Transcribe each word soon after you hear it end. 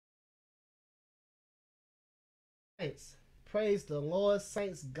Saints, praise the Lord.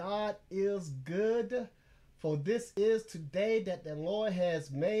 Saints, God is good. For this is today that the Lord has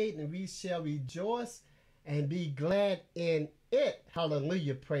made, and we shall rejoice and be glad in it.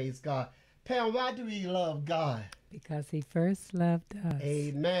 Hallelujah, praise God. Pam, why do we love God? Because he first loved us.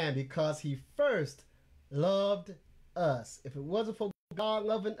 Amen, because he first loved us. If it wasn't for God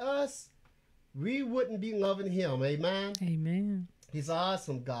loving us, we wouldn't be loving him. Amen. Amen. He's an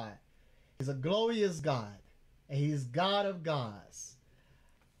awesome God. He's a glorious God. And he's God of gods.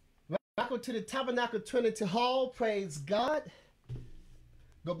 Welcome to the Tabernacle Trinity Hall. Praise God.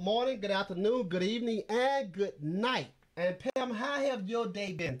 Good morning, good afternoon, good evening, and good night. And Pam, how have your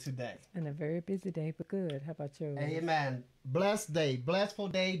day been today? And a very busy day, but good. How about yours? Amen. Blessed day, blessful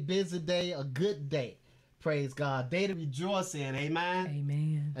day, busy day, a good day. Praise God. Day to rejoice in. Amen.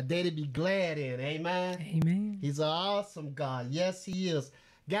 Amen. A day to be glad in. Amen. Amen. He's an awesome God. Yes, he is.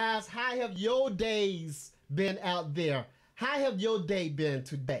 Guys, how have your days been out there? How have your day been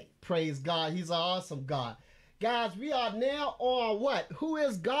today? Praise God. He's an awesome God. Guys, we are now on what? Who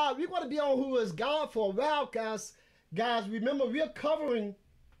is God? We're going to be on Who is God for a while, guys. Guys, remember, we're covering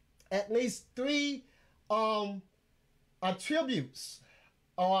at least three attributes,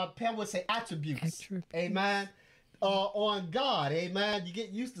 or Pam would say attributes. Amen. On God. Amen. You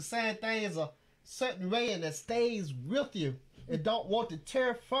get used to saying things a certain way and it stays with you. It don't want to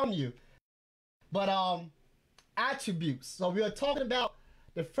tear from you. But attributes. So we are talking about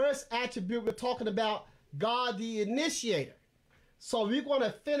the first attribute. We're talking about God the Initiator. So we're going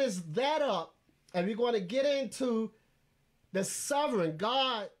to finish that up and we're going to get into the sovereign.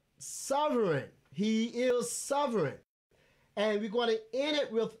 God sovereign. He is sovereign. And we're going to end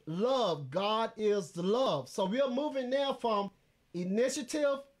it with love. God is the love. So we're moving now from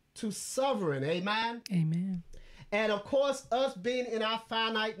initiative to sovereign. Amen. Amen. And of course, us being in our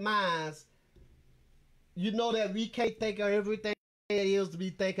finite minds, you know that we can't think of everything it is to be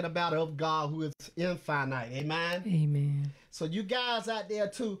thinking about of God who is infinite. Amen. Amen. So you guys out there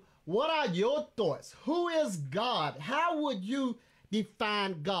too, what are your thoughts? Who is God? How would you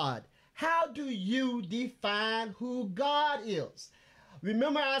define God? How do you define who God is?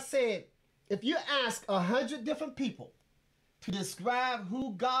 Remember I said, if you ask 100 different people to describe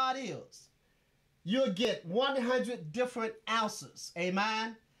who God is, you'll get 100 different answers.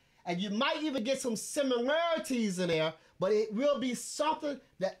 Amen. And you might even get some similarities in there, but it will be something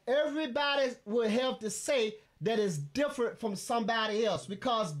that everybody will have to say that is different from somebody else,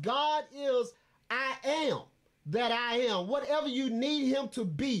 because God is I am that I am. Whatever you need him to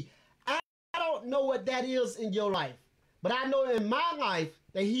be. I don't know what that is in your life, but I know in my life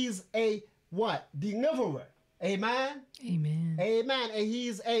that he's a what? Deliverer. Amen. Amen. Amen. And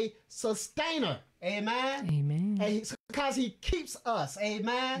he's a sustainer. Amen. Amen. And because he keeps us.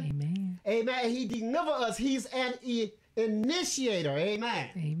 Amen. Amen. Amen. He delivers us. He's an initiator. Amen.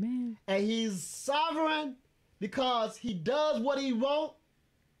 Amen. And he's sovereign because he does what he wants,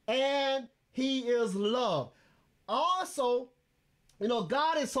 and he is love. Also, you know,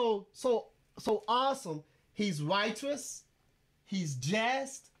 God is so awesome. He's righteous. He's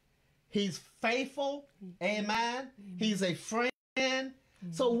just. He's faithful. Amen. He's a friend.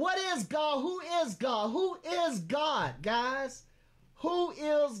 So what is God? Who is God? Who is God, guys? Who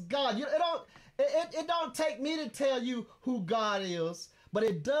is God? It don't take me to tell you who God is, but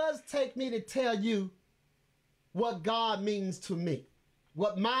it does take me to tell you what God means to me,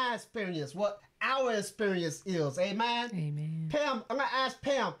 what my experience, what our experience is. Amen. Amen. Pam, I'm gonna ask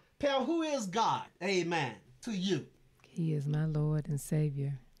Pam. Pam, who is God? Amen. To you. He is my Lord and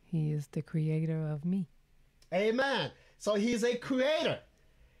Savior. He is the creator of me. Amen. So he's a creator.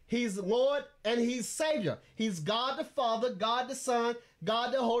 He's Lord and he's Savior. He's God the Father, God the Son,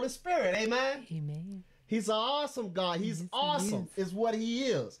 God the Holy Spirit. Amen. Amen. He's an awesome God. He's awesome is what he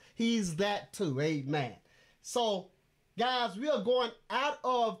is. He's that too. Amen. So, guys, we are going out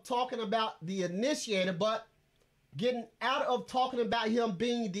of talking about the initiator, but getting out of talking about him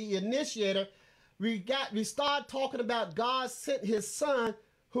being the initiator, we start talking about God sent his Son,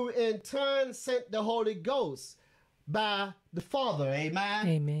 who in turn sent the Holy Ghost by the Father. Amen.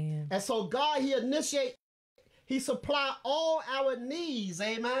 Amen. And so God, he supply all our needs.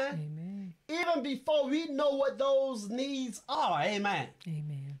 Amen. Amen. Even before we know what those needs are. Amen.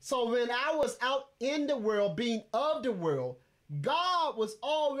 Amen. So when I was out in the world, being of the world, God was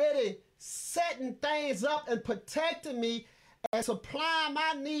already setting things up and protecting me and supplying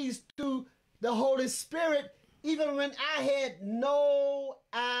my needs through the Holy Spirit, even when I had no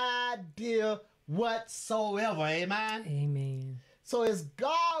idea whatsoever. Amen. Amen. So it's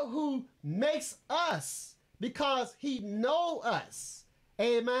God who makes us because he know us.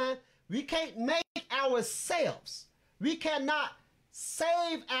 Amen. We can't make ourselves. We cannot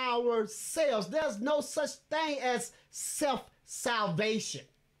save ourselves. There's no such thing as self-salvation.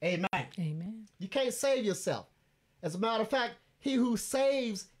 Amen. Amen. You can't save yourself. As a matter of fact, he who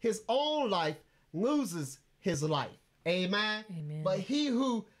saves his own life loses his life. Amen. Amen. But he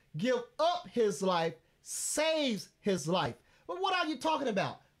who gives up his life saves his life. But what are you talking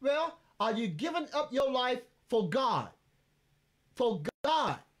about? Well, are you giving up your life for God? For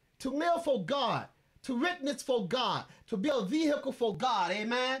God. To live for God. To witness for God. To be a vehicle for God.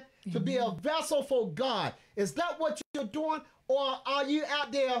 Amen. To be a vessel for God. Is that what you're doing? Or are you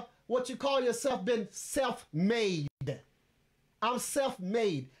out there, what you call yourself, been self-made? I'm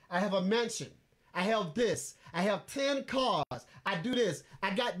self-made. I have a mansion. I have this. I have 10 cars. I do this.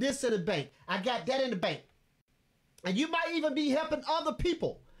 I got this in the bank. I got that in the bank. And you might even be helping other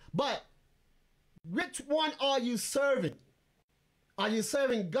people. But which one are you serving? Are you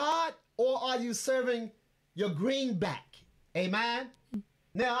serving God or are you serving your greenback? Amen?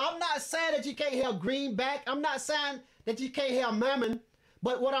 Now, I'm not saying that you can't have greenback. I'm not saying that you can't have mammon.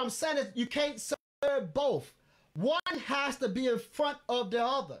 But what I'm saying is you can't serve both. One has to be in front of the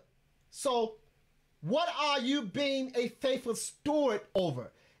other. So what are you being a faithful steward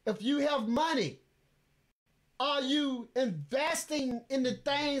over? If you have money, are you investing in the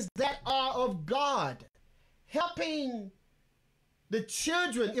things that are of God? Helping the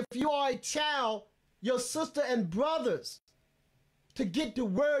children, if you are a child, your sister and brothers, to get the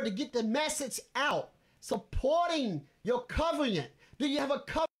word, to get the message out. Supporting your covenant. Do you have a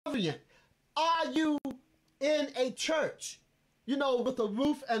covenant? Are you in a church, you know, with a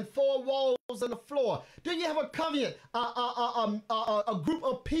roof and 4 walls and a floor? Do you have a covenant, a group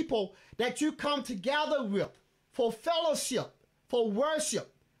of people that you come together with for fellowship, for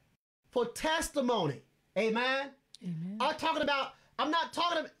worship, for testimony? Amen? Amen. I'm not talking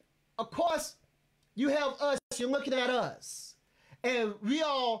about, of course, you have us, you're looking at us. And we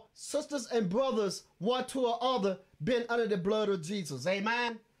all, sisters and brothers, one to another, been under the blood of Jesus.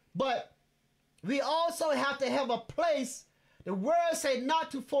 Amen? But we also have to have a place, the word say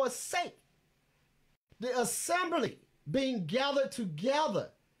not to forsake the assembly, being gathered together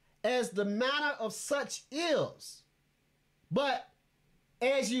as the manner of such is. But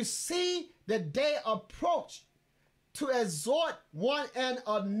as you see the day approach, to exhort one and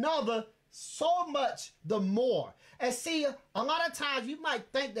another so much the more. And see, a lot of times you might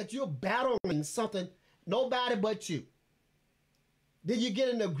think that you're battling something, nobody but you. Then you get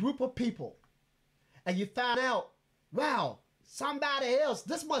in a group of people and you find out, wow, somebody else,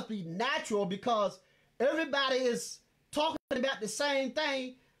 this must be natural because everybody is talking about the same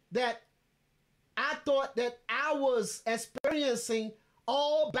thing that I thought that I was experiencing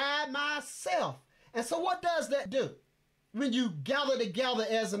all by myself. And so what does that do when you gather together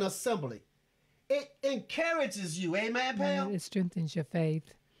as an assembly? It encourages you, amen, Pam? It strengthens your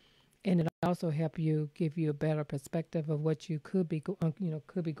faith, and it also helps you, give you a better perspective of what you could be,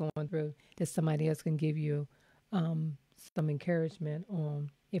 could be going through. That somebody else can give you some encouragement on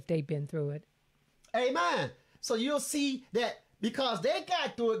if they've been through it. Amen. So you'll see that because they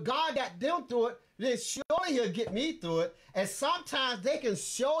got through it, God got them through it. Then surely He'll get me through it. And sometimes they can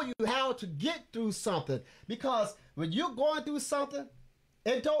show you how to get through something, because when you're going through something,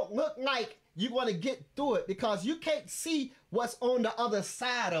 it don't look like you're going to get through it because you can't see what's on the other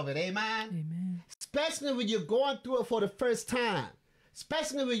side of it. Amen? Amen. Especially when you're going through it for the first time.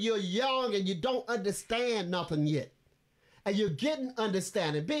 Especially when you're young and you don't understand nothing yet. And you're getting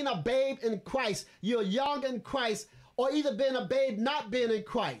understanding. Being a babe in Christ, you're young in Christ, or either being a babe not being in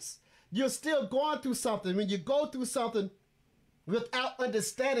Christ. You're still going through something. When you go through something without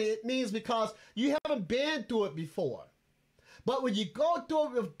understanding, it means because you haven't been through it before. But when you go through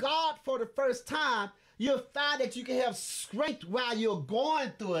it with God for the first time, you'll find that you can have strength while you're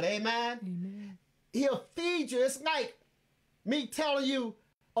going through it. Amen? Amen. He'll feed you. It's like me telling you,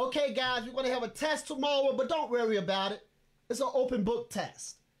 okay, guys, we're going to have a test tomorrow, but don't worry about it. It's an open book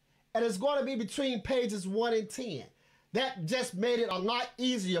test. And it's going to be between pages 1 and 10. That just made it a lot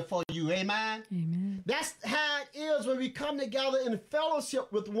easier for you. Amen? Amen. That's how it is when we come together in fellowship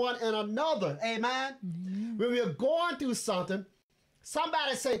with one and another. Amen? Amen. When we're going through something,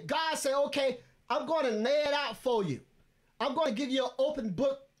 somebody say, God say, okay, I'm going to lay it out for you. I'm going to give you an open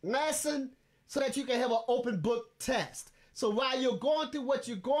book lesson so that you can have an open book test. So while you're going through what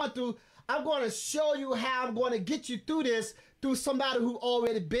you're going through, I'm going to show you how I'm going to get you through this through somebody who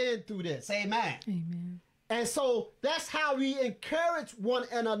already been through this. Amen. Amen. And so that's how we encourage one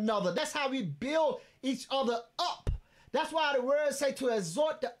and another. That's how we build each other up. That's why the words say to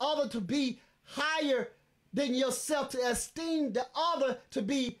exhort the other to be higher than yourself, to esteem the other to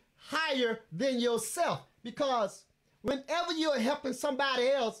be higher than yourself. Because whenever you're helping somebody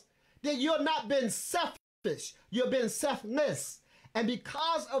else, then you're not being selfish. You're being selfless. And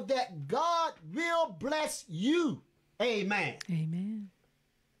because of that, God will bless you. Amen. Amen.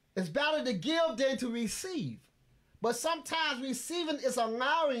 It's better to give than to receive. But sometimes receiving is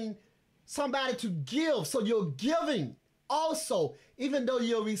allowing somebody to give. So you're giving also, even though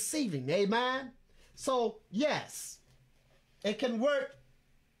you're receiving. Amen. So yes, it can work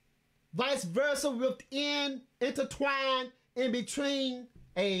vice versa, within, intertwined, in between.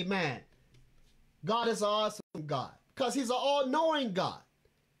 Amen. God is an awesome God because he's an all-knowing God.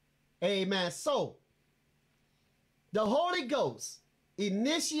 Amen. So the Holy Ghost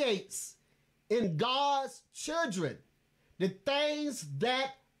initiates in God's children the things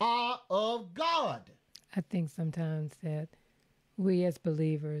that are of God. I think sometimes that we as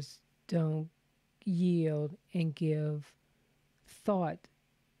believers don't yield and give thought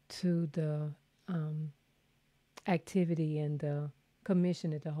to the activity and the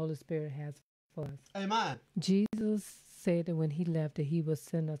commission that the Holy Spirit has for us. Amen. Jesus said that when he left that he would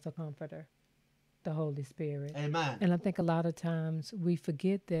send us a comforter, the Holy Spirit. Amen. And I think a lot of times we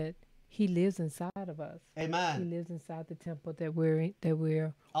forget that he lives inside of us. Amen. He lives inside the temple that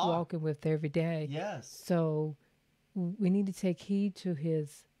we're walking with every day. Yes. So we need to take heed to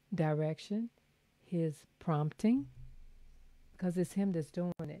his direction, his prompting, because it's him that's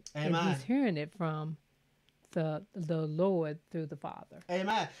doing it. Amen. And he's hearing it from the Lord through the Father.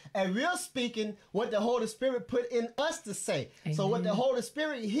 Amen. And we're speaking what the Holy Spirit put in us to say. Amen. So what the Holy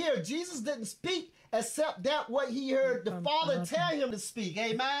Spirit here, Jesus didn't speak except that what he heard the Father tell him to speak.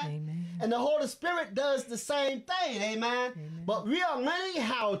 Amen. Amen. And the Holy Spirit does the same thing. Amen. Amen. But we are learning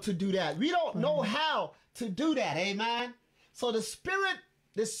how to do that. We don't know how to do that. Amen. So the Spirit,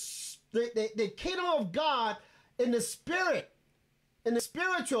 the kingdom of God in the Spirit, in the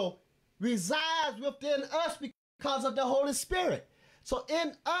spiritual, resides within us because of the Holy Spirit. So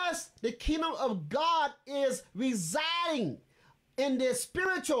in us, the kingdom of God is residing in the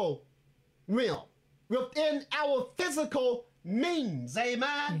spiritual realm, within our physical means. Amen.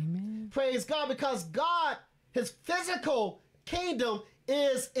 Amen. Praise God, because God, his physical kingdom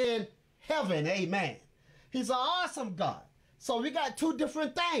is in heaven. Amen. He's an awesome God. So we got two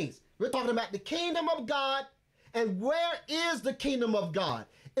different things. We're talking about the kingdom of God. And where is the kingdom of God?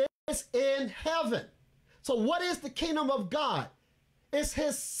 It's in heaven. So what is the kingdom of God? It's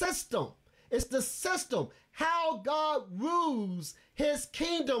his system. It's the system. How God rules his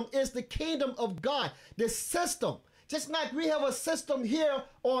kingdom is the kingdom of God. The system. Just like we have a system here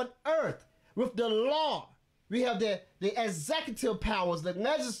on earth with the law. We have the executive powers, the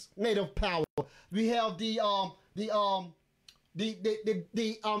legislative power. We have the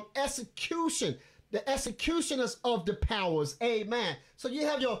execution. The executioners of the powers. Amen. So you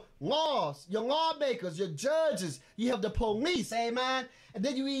have your laws, your lawmakers, your judges. You have the police. Amen. And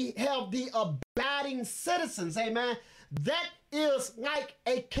then you have the abiding citizens. Amen. That is like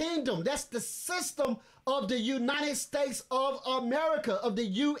a kingdom. That's the system of the United States of America, of the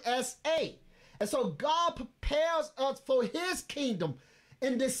USA. And so God prepares us for his kingdom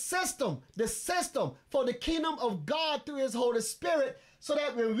in the system for the kingdom of God through his Holy Spirit, so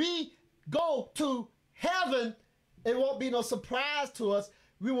that when we go to heaven, it won't be no surprise to us.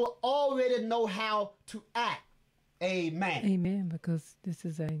 We will already know how to act. Amen. Amen. Because this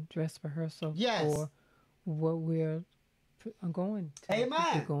is a dress rehearsal for what we're going to. Amen.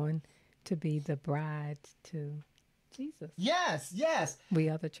 We're going to be the bride to Jesus. Yes, yes. We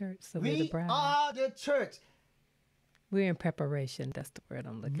are the church, so we're the bride. We are the church. We're in preparation. That's the word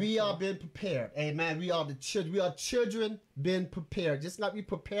I'm looking for. We are being prepared. Amen. We are the children. We are children being prepared. Just like we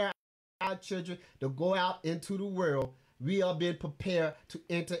prepare our children to go out into the world, we are being prepared to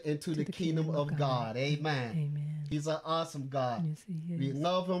enter into the kingdom of God. Amen. Amen. He's an awesome God. Yes, he is. We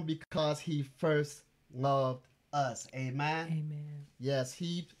love him because he first loved us. Amen. Amen. Yes,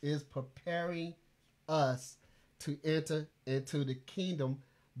 he is preparing us to enter into the kingdom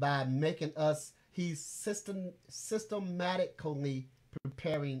by making us, he's systematically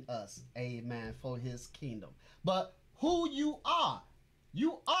preparing us, amen, for his kingdom. But who you are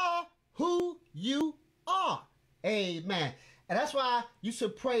who you are. Amen. And that's why you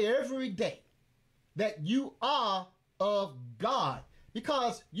should pray every day that you are of God,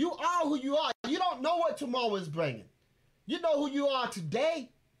 because you are who you are. You don't know what tomorrow is bringing. You know who you are today.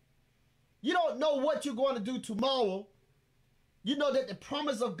 You don't know what you're going to do tomorrow. You know that the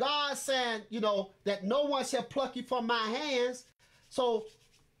promise of God saying, that no one shall pluck you from my hands. So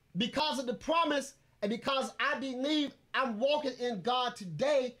because of the promise and because I believe I'm walking in God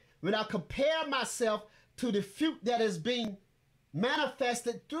today, when I compare myself to the fruit that is being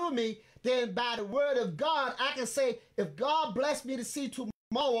manifested through me, then by the word of God, I can say, if God blessed me to see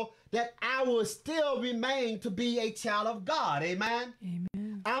tomorrow, that I will still remain to be a child of God. Amen?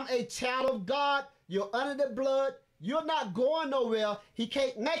 Amen. I'm a child of God. You're under the blood. You're not going nowhere. He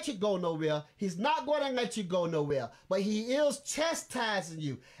can't let you go nowhere. He's not going to let you go nowhere. But he is chastising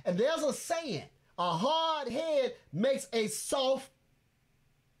you. And there's a saying, a hard head makes a soft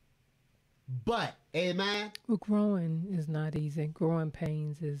butt. Amen? Well, growing is not easy. Growing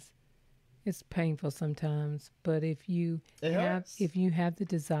pains it's painful sometimes. But if you have the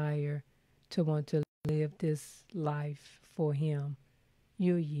desire to want to live this life for him,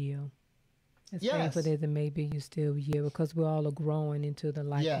 you'll yield. As painful as it may be, you still yield, because we all are growing into the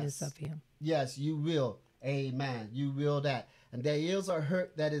likeness of him. Yes, you will. Amen. You will that. And there is a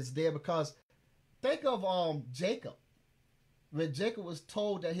hurt that is there, because think of Jacob. When Jacob was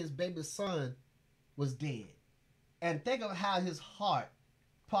told that his baby son was dead. And think of how his heart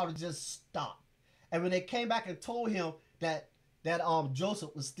probably just stopped. And when they came back and told him that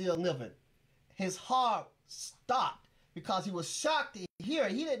Joseph was still living, his heart stopped, because he was shocked to hear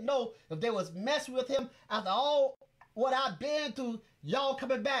it. He didn't know if they was messing with him after all what I've been through. Y'all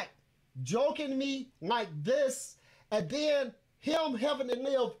coming back, joking me like this, and then him having to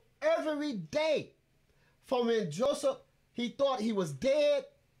live every day from when Joseph, he thought he was dead,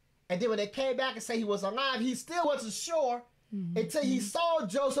 and then when they came back and say he was alive, he still wasn't sure until he saw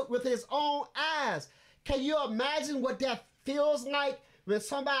Joseph with his own eyes. Can you imagine what that feels like when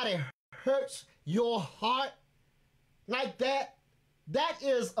somebody hurts your heart like that? That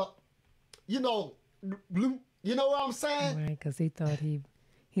is you know what I'm saying? Right, because he thought he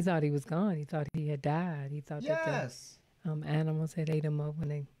was gone. He thought he had died. He thought that the animals had ate him up when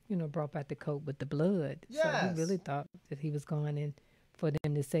they brought back the coat with the blood. Yes. So he really thought that he was gone, and for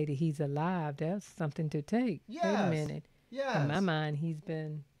them to say that he's alive, that's something to take. Yes. Wait a minute. Yes. In my mind, he's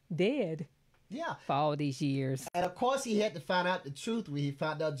been dead. Yeah. For all these years. And of course, he had to find out the truth when he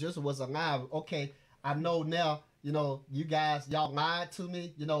found out Joseph was alive. Okay, I know now. You guys, y'all lied to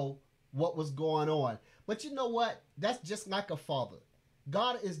me. What was going on. But you know what? That's just like a father.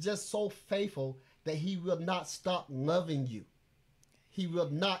 God is just so faithful that he will not stop loving you. He will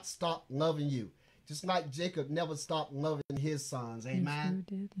not stop loving you. Just like Jacob never stopped loving his sons. Amen.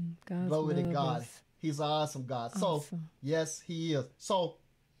 He sure didn't. God's Glory to love God. is He's an awesome God. awesome. So, yes, he is. So,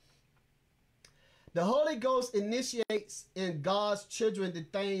 the Holy Ghost initiates in God's children the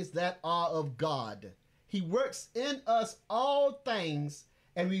things that are of God. He works in us all things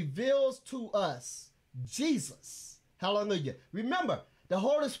and reveals to us Jesus. Hallelujah. Remember, the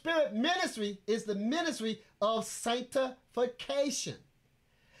Holy Spirit ministry is the ministry of sanctification.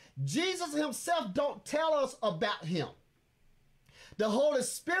 Jesus himself don't tell us about him. The Holy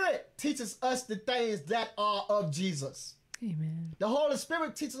Spirit teaches us the things that are of Jesus. Amen. The Holy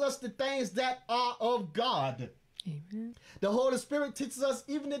Spirit teaches us the things that are of God. Amen. The Holy Spirit teaches us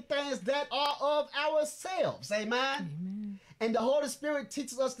even the things that are of ourselves. Amen. Amen. And the Holy Spirit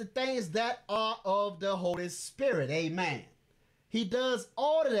teaches us the things that are of the Holy Spirit. Amen. He does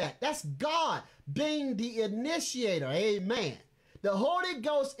all of that. That's God being the initiator. Amen. The Holy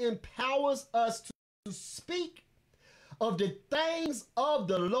Ghost empowers us to speak of the things of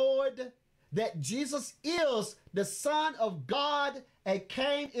the Lord, that Jesus is the Son of God and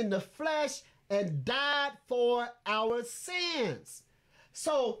came in the flesh and died for our sins.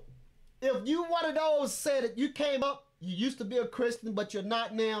 So if you one of those said that you came up, you used to be a Christian, but you're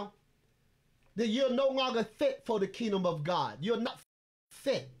not now, then you're no longer fit for the kingdom of God. You're not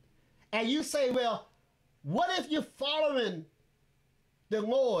fit. And you say, well, what if you're following the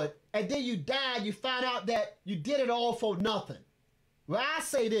Lord and then you die, you find out that you did it all for nothing? Well, I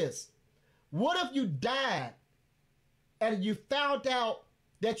say this. What if you died and you found out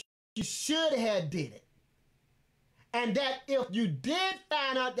that you should have did it? And that if you did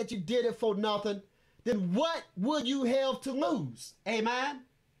find out that you did it for nothing, then what would you have to lose? Amen?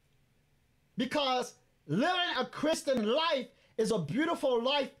 Because living a Christian life is a beautiful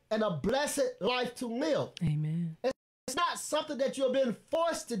life and a blessed life to live. Amen. It's not something that you're being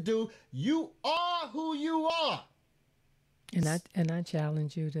forced to do. You are who you are. And I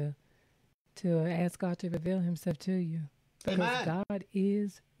challenge you to ask God to reveal himself to you. Because Amen. God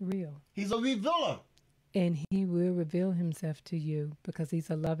is real. He's a revealer. And he will reveal himself to you because he's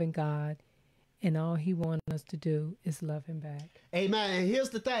a loving God. And all he wants us to do is love him back. Amen. And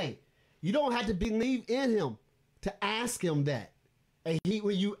here's the thing. You don't have to believe in him to ask him that. And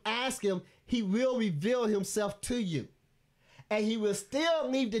when you ask him, he will reveal himself to you. And he will still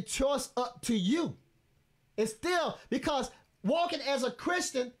leave the choice up to you. It's still, because walking as a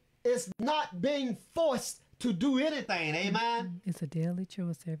Christian is not being forced to do anything. Amen. It's a daily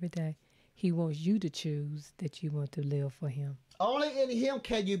choice every day. He wants you to choose that you want to live for him. Only in him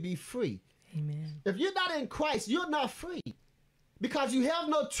can you be free. Amen. If you're not in Christ, you're not free, because you have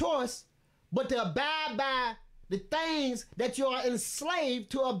no choice but to abide by the things that you are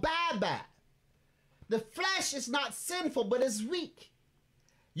enslaved to abide by. The flesh is not sinful, but it's weak.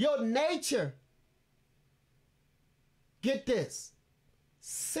 Your nature, get this,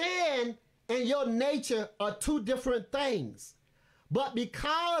 sin and your nature are two different things. But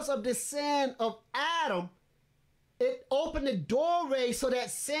because of the sin of Adam, it opened the doorway so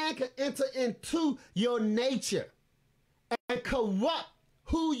that sin could enter into your nature and corrupt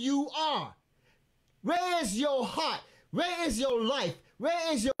who you are. Where is your heart? Where is your life?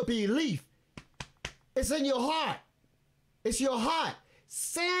 Where is your belief? It's in your heart. It's your heart.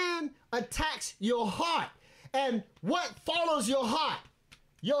 Sin attacks your heart. And what follows your heart?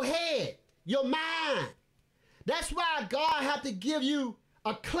 Your head, your mind. That's why God had to give you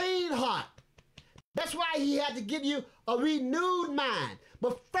a clean heart. That's why he had to give you a renewed mind.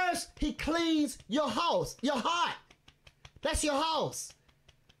 But first, he cleans your house, your heart. That's your house.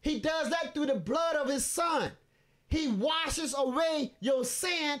 He does that through the blood of his son. He washes away your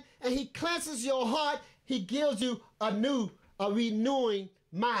sin and he cleanses your heart. He gives you a renewing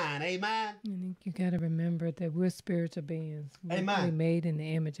mind. Amen. And you got to remember that we're spiritual beings. Amen. We're made in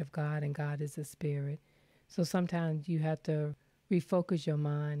the image of God, and God is a spirit. So sometimes you have to refocus your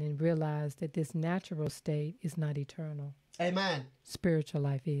mind and realize that this natural state is not eternal. Amen. Spiritual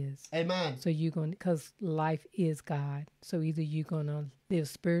life is. Amen. So you're going to, because life is God. So either you're going to live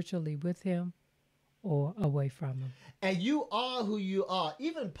spiritually with him or away from him. And you are who you are.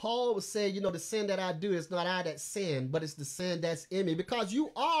 Even Paul was saying, the sin that I do is not I that sin, but it's the sin that's in me. Because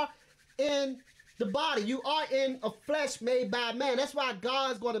you are in the body. You are in a flesh made by man. That's why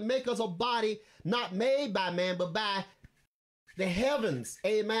God's going to make us a body not made by man, but by the heavens.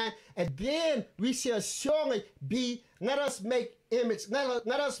 Amen. And then we shall surely be, let us make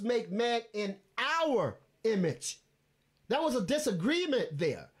man in our image. That was a disagreement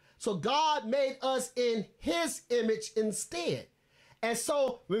there. So God made us in his image instead. And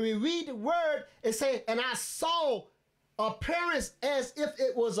so when we read the word, it says, and I saw appearance as if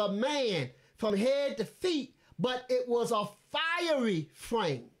it was a man from head to feet, but it was a fiery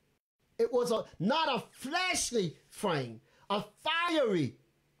frame. It was not a fleshly frame, a fiery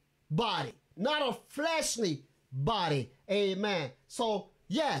body, not a fleshly body. Amen. So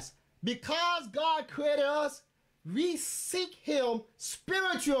yes, because God created us, we seek him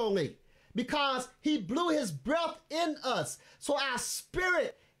spiritually because he blew his breath in us. So our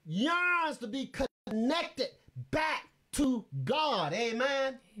spirit yearns to be connected back to God.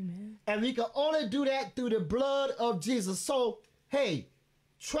 Amen. Amen. And we can only do that through the blood of Jesus. So, hey,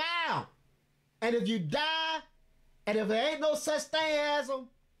 try. And if you die, and if there ain't no such thing as him,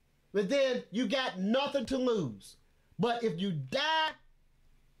 but then you got nothing to lose. But if you die,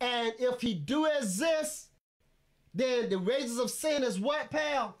 and if he do exist, then the wages of sin is what,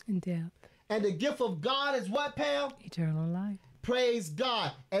 pal? And death. And the gift of God is what, pal? Eternal life. Praise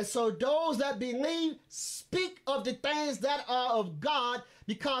God. And so those that believe speak of the things that are of God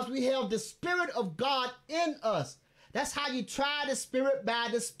because we have the Spirit of God in us. That's how you try the Spirit by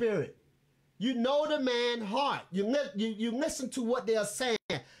the Spirit. You know the man's heart. You listen to what they're saying.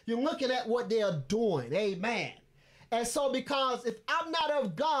 You're looking at what they're doing. Amen. And so because if I'm not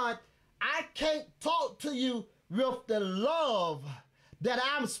of God, I can't talk to you with the love that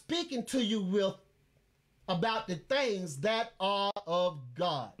I'm speaking to you with about the things that are of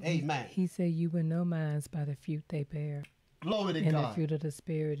God. Amen. He said you will know minds by the fruit they bear. Glory to and God. And the fruit of the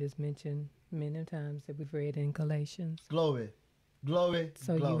Spirit is mentioned many times that we've read in Galatians. Glory. Glory.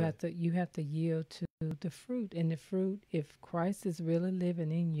 So glory. you have to yield to the fruit. And the fruit, if Christ is really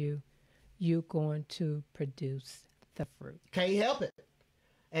living in you, you're going to produce the fruit. Can't help it.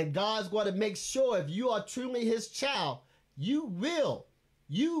 And God's going to make sure if you are truly his child, you will.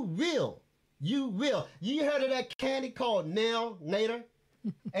 You heard of that candy called now, later?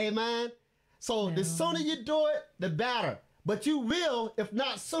 Amen. So the sooner you do it, the better. But you will, if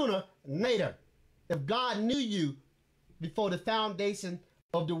not sooner, later. If God knew you before the foundation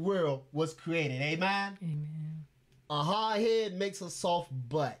of the world was created. Amen. Amen. A hard head makes a soft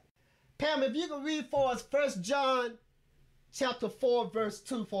butt. Pam, if you can read for us 1 John chapter 4, verse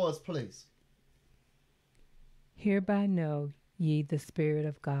 2 for us, please. Hereby know ye the Spirit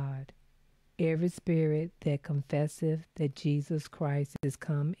of God. Every spirit that confesseth that Jesus Christ is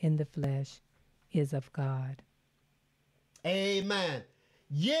come in the flesh is of God. Amen.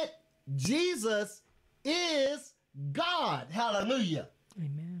 Yet Jesus is God. Hallelujah.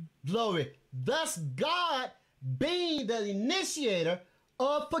 Amen. Glory. Thus, God being the initiator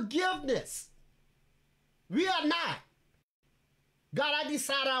of forgiveness. We are not. God, I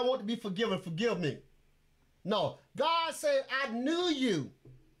decided I want to be forgiven. Forgive me. No. God said, I knew you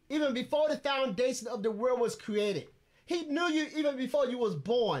even before the foundation of the world was created. He knew you even before you was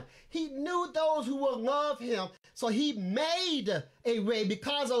born. He knew those who will love him. So he made a way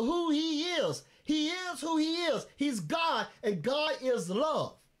because of who he is. He is who he is. He's God, and God is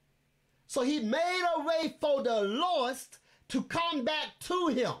love. So he made a way for the lost to come back to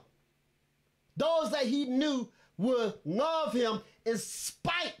him. Those that he knew would love him in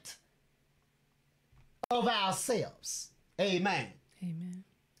spite of ourselves. Amen. Amen.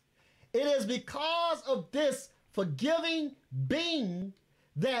 It is because of this forgiving being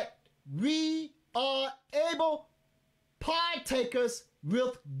that we are able partakers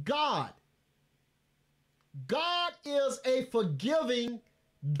with God. God is a forgiving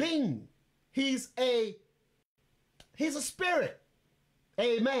being. He's a spirit.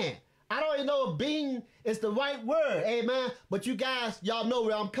 Amen. I don't even know if being is the right word. Amen. But you guys, y'all know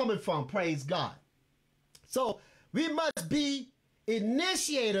where I'm coming from. Praise God. So we must be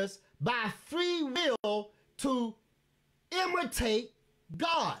initiators by free will to imitate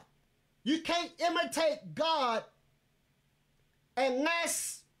God. You can't imitate God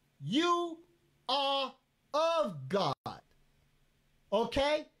unless you are of God.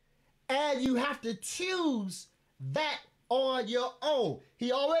 Okay? And you have to choose that on your own.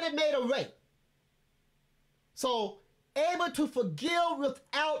 He already made a way. So, able to forgive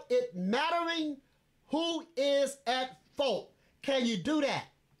without it mattering who is at fault. Can you do that?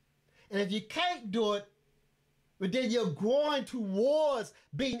 And if you can't do it, but then you're growing towards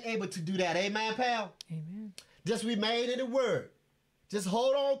being able to do that. Amen, pal? Amen. Just remain in the word. Just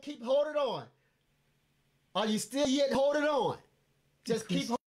hold on, keep holding on. Are you still yet holding on? Just keep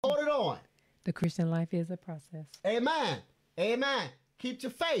holding on. The Christian life is a process. Amen. Amen. Keep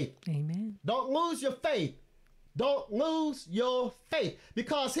your faith. Amen. Don't lose your faith. Don't lose your faith.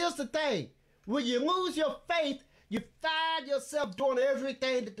 Because here's the thing. When you lose your faith, you find yourself doing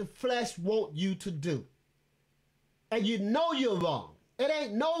everything that the flesh wants you to do. And you know you're wrong. It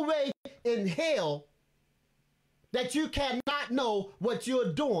ain't no way in hell that you cannot know what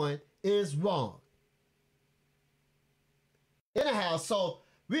you're doing is wrong. Anyhow, so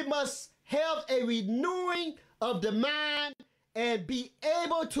we must have a renewing of the mind and be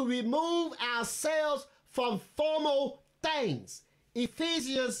able to remove ourselves from former things.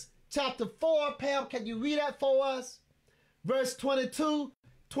 Ephesians chapter 4, Pam, can you read that for us? Verse 22,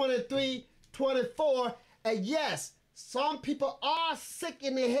 23, 24. And yes, some people are sick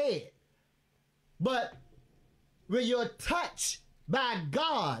in the head. But when you're touched by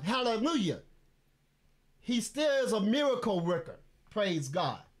God, hallelujah, he still is a miracle worker. Praise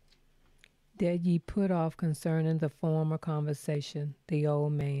God. That ye put off concerning the former conversation, the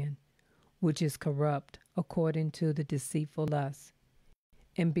old man, which is corrupt according to the deceitful lust,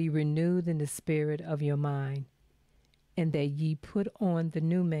 and be renewed in the spirit of your mind, and that ye put on the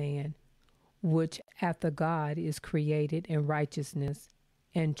new man, which after God is created in righteousness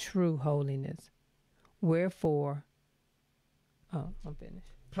and true holiness. Wherefore, I'm finished.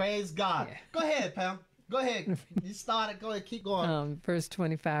 Praise God. Yeah. Go ahead, Pam. Go ahead. You started. Go ahead. Keep going. Verse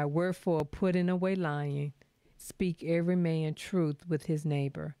 25. Wherefore, putting away lying, speak every man truth with his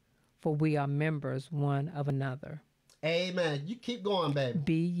neighbor, for we are members one of another. Amen. You keep going, baby.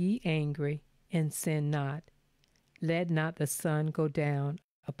 Be ye angry and sin not. Let not the sun go down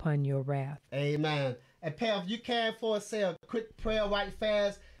upon your wrath. Amen. And Pam, if you can for us, say a quick prayer right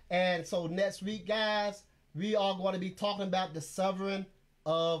fast. And so next week, guys, we are going to be talking about the sovereign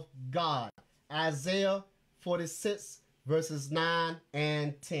of God. Isaiah 46, verses 9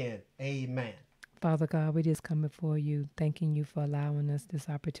 and 10. Amen. Father God, we just come before you, thanking you for allowing us this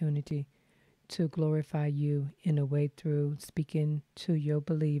opportunity to glorify you in a way through speaking to your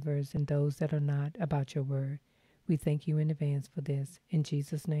believers and those that are not about your word. We thank you in advance for this. In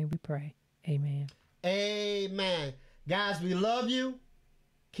Jesus' name we pray. Amen. Amen. Guys, we love you.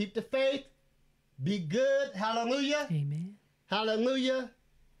 Keep the faith. Be good. Hallelujah. Amen. Hallelujah.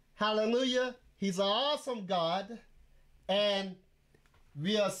 Hallelujah. He's an awesome God. And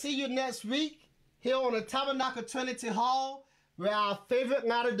we'll see you next week here on the Tabernacle Trinity Hall, where our favorite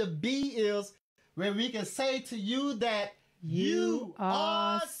letter, the B, is, where we can say to you that you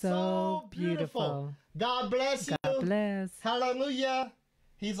are so beautiful. God bless you. God bless. Hallelujah.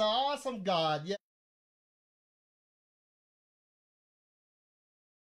 He's an awesome God.